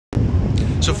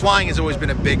So flying has always been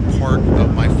a big part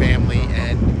of my family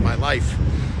and my life.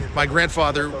 My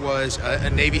grandfather was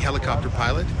a Navy helicopter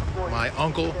pilot. My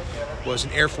uncle was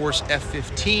an Air Force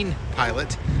F-15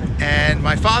 pilot, and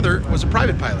my father was a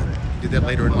private pilot. He did that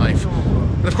later in life.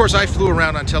 And of course, I flew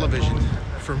around on television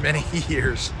for many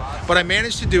years, but I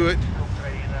managed to do it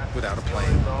without a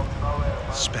plane.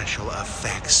 Special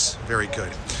effects, very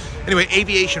good. Anyway,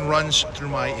 aviation runs through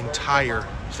my entire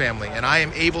family, and I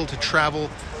am able to travel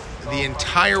the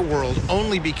entire world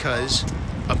only because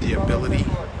of the ability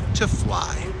to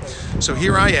fly. So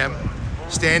here I am,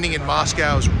 standing in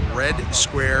Moscow's Red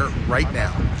Square right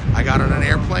now. I got on an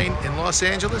airplane in Los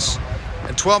Angeles,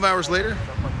 and 12 hours later,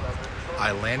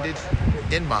 I landed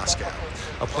in Moscow,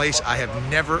 a place I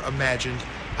have never imagined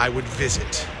I would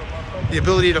visit. The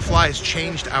ability to fly has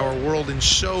changed our world in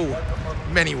so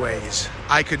many ways.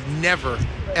 I could never,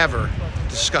 ever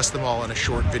discuss them all in a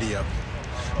short video.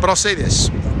 But I'll say this.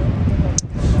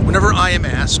 Whenever I am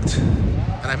asked,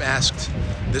 and I'm asked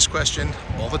this question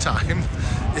all the time,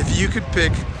 if you could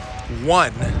pick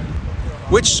one,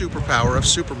 which superpower of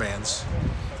Superman's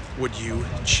would you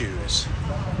choose?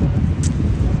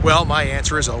 Well, my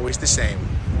answer is always the same.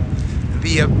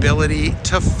 The ability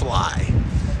to fly.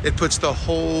 It puts the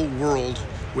whole world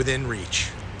within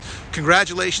reach.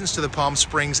 Congratulations to the Palm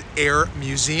Springs Air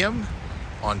Museum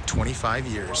on 25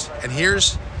 years. And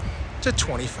here's to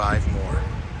 25 more.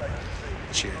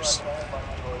 Cheers.